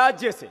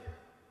साम्राज्य से,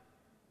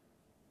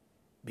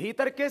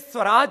 भीतर के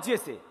स्वराज्य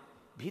से,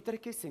 भीतर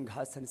के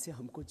सिंहासन से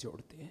हमको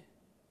जोड़ते हैं।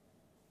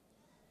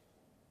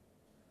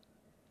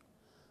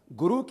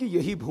 गुरु की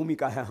यही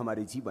भूमिका है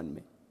हमारे जीवन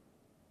में।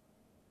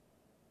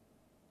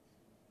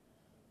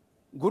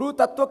 गुरु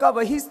तत्व का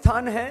वही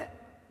स्थान है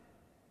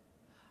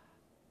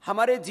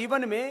हमारे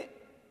जीवन में,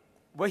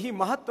 वही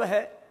महत्व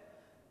है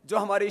जो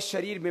हमारे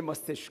शरीर में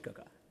मस्तिष्क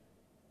का।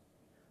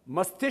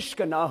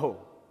 मस्तिष्क ना हो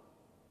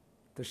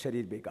तो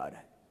शरीर बेकार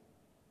है।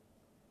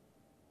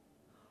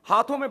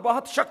 हाथों में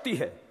बहुत शक्ति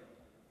है,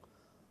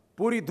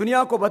 पूरी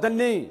दुनिया को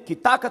बदलने की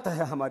ताकत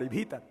है हमारे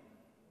भीतर।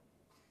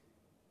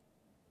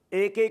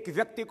 एक एक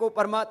व्यक्ति को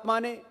परमात्मा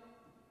ने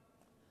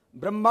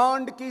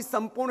ब्रह्मांड की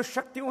संपूर्ण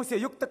शक्तियों से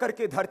युक्त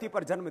करके धरती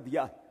पर जन्म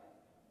दिया है,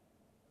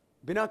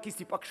 बिना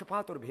किसी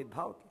पक्षपात और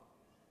भेदभाव के।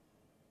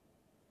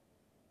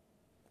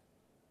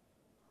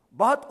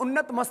 बहुत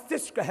उन्नत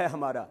मस्तिष्क है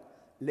हमारा,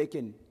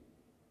 लेकिन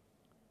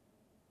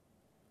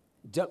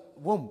जब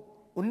वो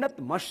उन्नत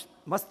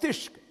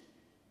मस्तिष्क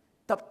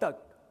तब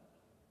तक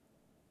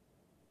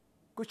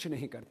कुछ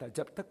नहीं करता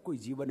जब तक कोई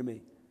जीवन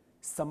में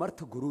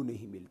समर्थ गुरु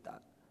नहीं मिलता,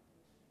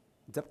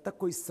 जब तक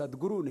कोई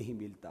सद्गुरु नहीं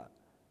मिलता,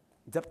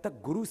 जब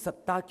तक गुरु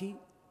सत्ता की,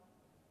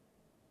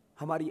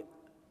 हमारी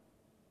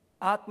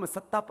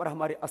आत्मसत्ता पर,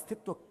 हमारे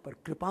अस्तित्व पर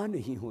कृपा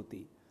नहीं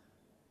होती।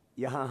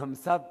 यहां हम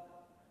सब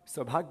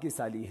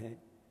सौभाग्यशाली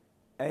हैं।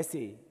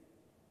 ऐसे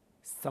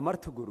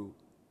समर्थ गुरु,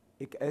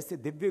 एक ऐसे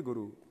दिव्य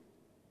गुरु,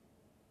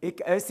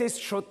 एक ऐसे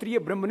श्रोत्रिय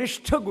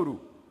ब्रह्मनिष्ठ गुरु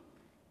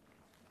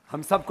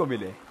हम सबको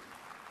मिले।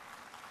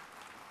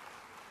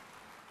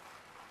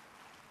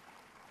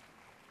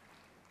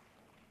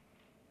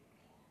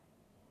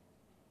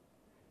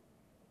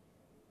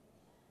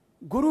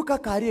 गुरु का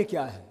कार्य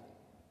क्या है?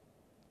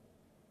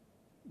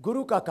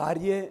 गुरु का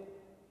कार्य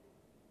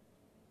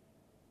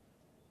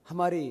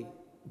हमारे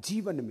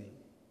जीवन में,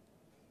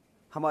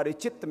 हमारे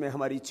चित्त में,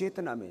 हमारी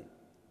चेतना में,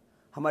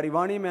 हमारी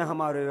वाणी में,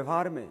 हमारे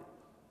व्यवहार में,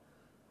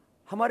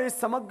 हमारे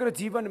समग्र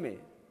जीवन में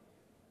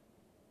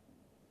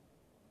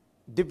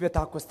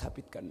दिव्यता को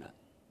स्थापित करना।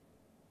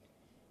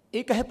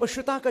 एक है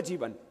पशुता का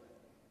जीवन,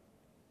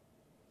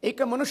 एक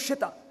है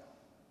मनुष्यता,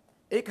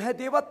 एक है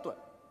देवत्व,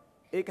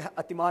 एक है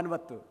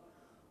अतिमानवत्व।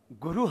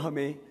 गुरु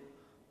हमें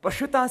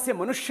पशुता से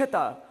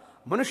मनुष्यता,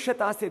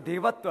 मनुष्यता से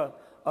देवत्व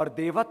और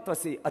देवत्व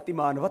से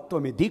अतिमानवत्व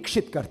में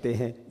दीक्षित करते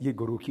हैं। ये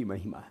गुरु की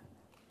महिमा है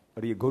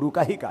और ये गुरु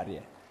का ही कार्य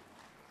है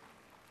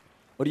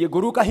और ये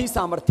गुरु का ही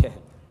सामर्थ्य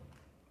है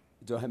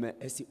जो हमें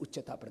ऐसी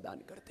उच्चता प्रदान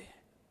करते हैं।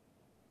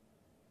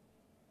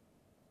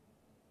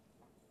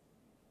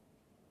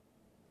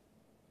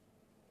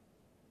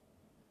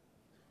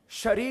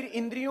 शरीर,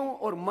 इंद्रियों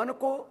और मन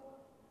को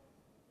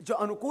जो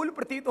अनुकूल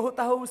प्रतीत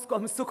होता है उसको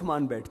हम सुख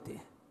मान बैठते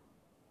हैं।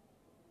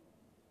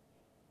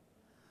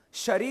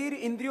 शरीर,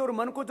 इंद्रियों और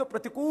मन को जो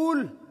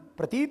प्रतिकूल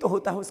प्रतीत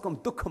होता है उसको हम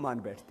दुख मान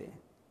बैठते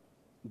हैं।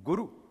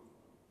 गुरु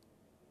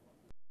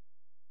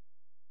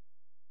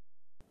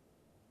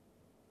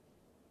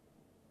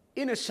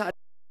इन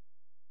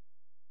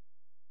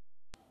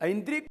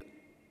इंद्रिय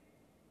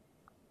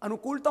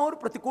अनुकूलताओं और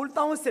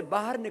प्रतिकूलताओं से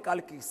बाहर निकाल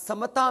के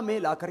समता में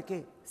ला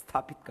करके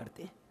स्थापित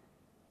करते हैं।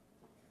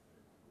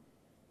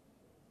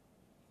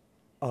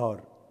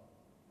 और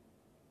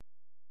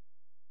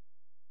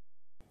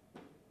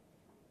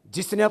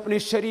जिसने अपने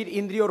शरीर,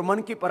 इंद्रिय और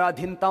मन की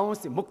पराधीनताओं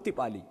से मुक्ति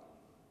पा ली,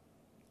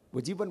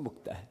 वो जीवन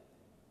मुक्त है।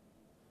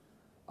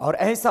 और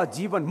ऐसा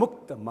जीवन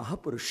मुक्त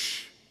महापुरुष,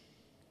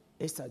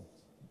 ऐसा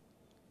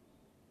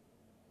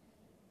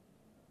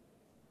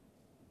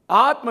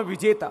आत्म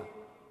विजेता,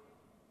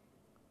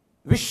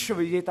 विश्व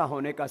विजेता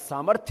होने का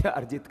सामर्थ्य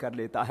अर्जित कर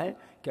लेता है।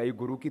 क्या ये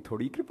गुरु की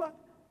थोड़ी कृपा है?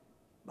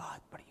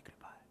 बहुत बड़ी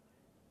कृपा है।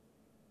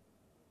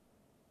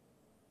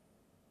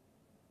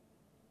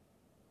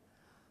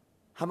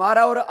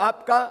 हमारा और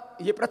आपका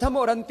ये प्रथम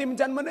और अंतिम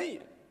जन्म नहीं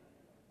है।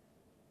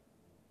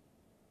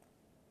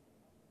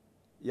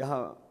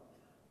 यहां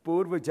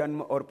पूर्व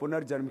जन्म और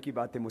पुनर्जन्म की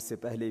बातें मुझसे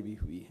पहले भी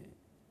हुई हैं।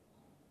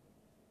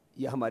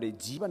 यह हमारे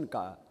जीवन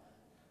का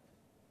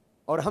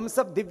और हम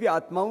सब दिव्य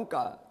आत्माओं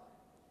का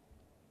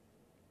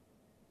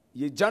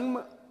ये जन्म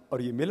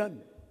और ये मिलन,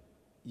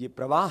 ये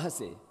प्रवाह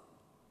से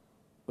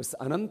उस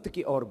अनंत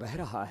की ओर बह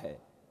रहा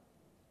है।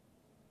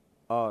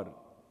 और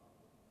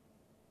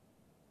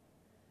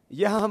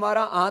यह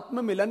हमारा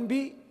आत्म मिलन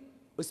भी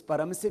उस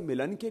परम से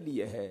मिलन के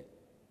लिए है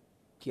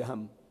कि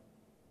हम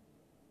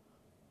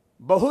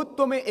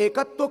बहुत्व में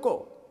एकत्व को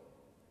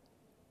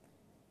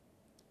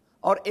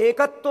और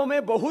एकत्व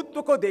में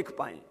बहुत्व को देख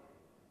पाएं।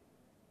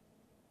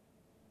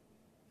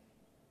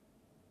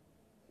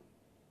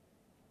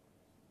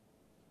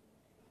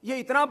 यह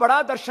इतना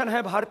बड़ा दर्शन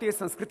है भारतीय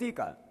संस्कृति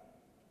का,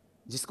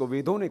 जिसको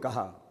वेदों ने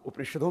कहा,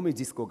 उपनिषदों में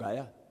जिसको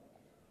गाया।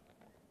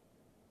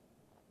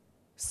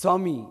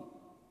 स्वामी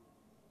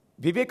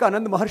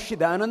विवेकानंद, महर्षि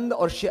दयानंद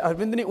और श्री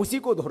अरविंद ने उसी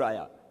को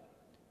दोहराया।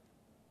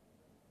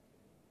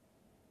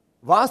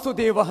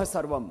 वासुदेवः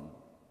सर्वम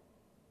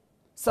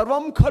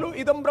सर्वम खलु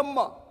इदं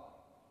ब्रह्म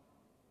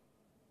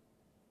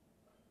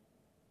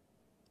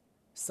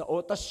स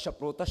ओतश्च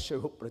प्रोतश्च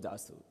विभुः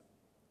प्रजासु।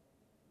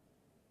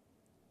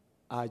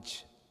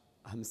 आज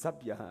हम सब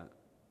यहां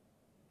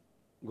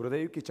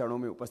गुरुदेव के चरणों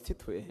में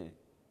उपस्थित हुए हैं,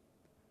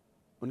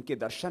 उनके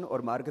दर्शन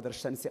और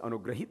मार्गदर्शन से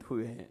अनुग्रहित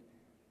हुए हैं।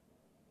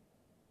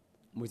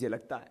 मुझे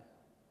लगता है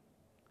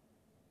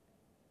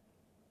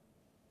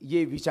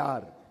ये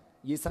विचार,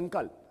 ये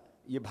संकल्प,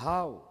 ये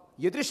भाव,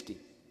 ये दृष्टि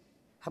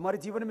हमारे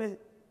जीवन में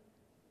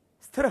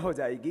स्थिर हो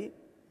जाएगी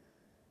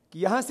कि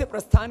यहां से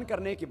प्रस्थान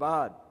करने के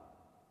बाद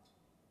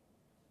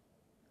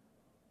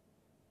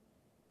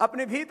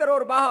अपने भीतर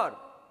और बाहर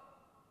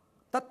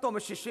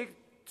तत्वमसि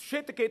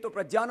श्वेत केतु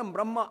प्रज्ञानम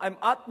ब्रह्म, अयम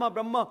आत्मा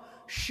ब्रह्म,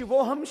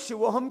 शिवोहम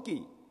शिवोहम की,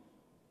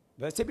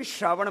 वैसे भी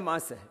श्रावण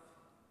मास है,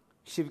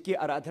 शिव की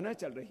आराधना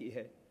चल रही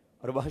है,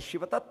 और वह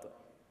शिव तत्व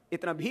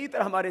इतना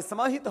भीतर हमारे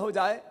समाहित हो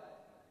जाए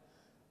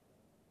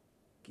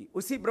कि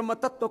उसी ब्रह्म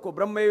तत्व को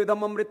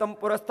ब्रह्मेदम अमृतम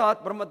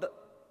पुरस्तात् ब्रह्म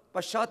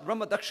पश्चात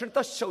ब्रह्म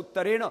दक्षिणतश्च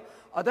उत्तरेण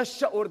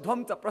अधश्च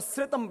ऊर्ध्वं च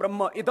प्रसृतम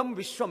ब्रह्म इदम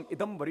विश्वम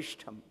इदम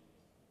वरिष्ठम।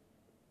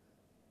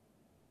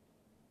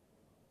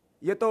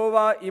 यतो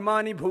वा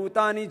इमानि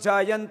भूतानि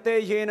जायन्ते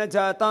येन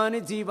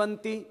जातानि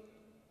जीवन्ति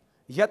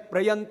यत्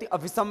प्रयन्ति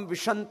अभिसं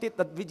विशन्ति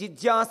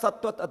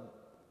तद्विजिज्ञासत्व तद्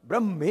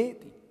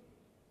ब्रह्मेति।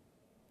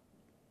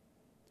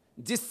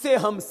 जिससे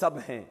हम सब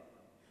हैं,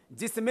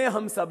 जिसमें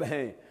हम सब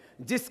हैं,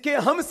 जिसके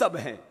हम सब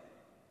हैं,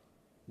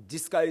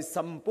 जिसका ये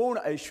संपूर्ण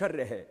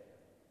ऐश्वर्य है,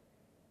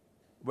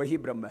 वही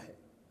ब्रह्म है।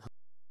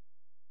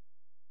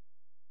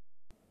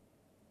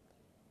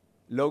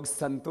 लोग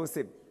संतों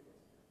से,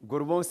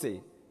 गुरुओं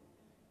से,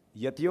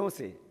 यतियों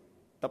से,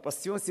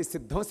 तपस्वियों से,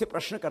 सिद्धों से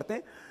प्रश्न करते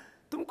हैं,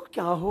 तुमको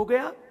क्या हो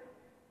गया?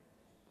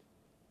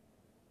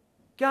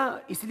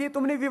 क्या इसलिए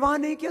तुमने विवाह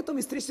नहीं किया? तुम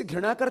स्त्री से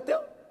घृणा करते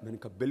हो? मैंने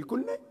कहा बिल्कुल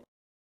नहीं।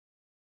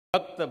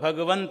 भक्त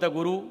भगवंत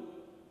गुरु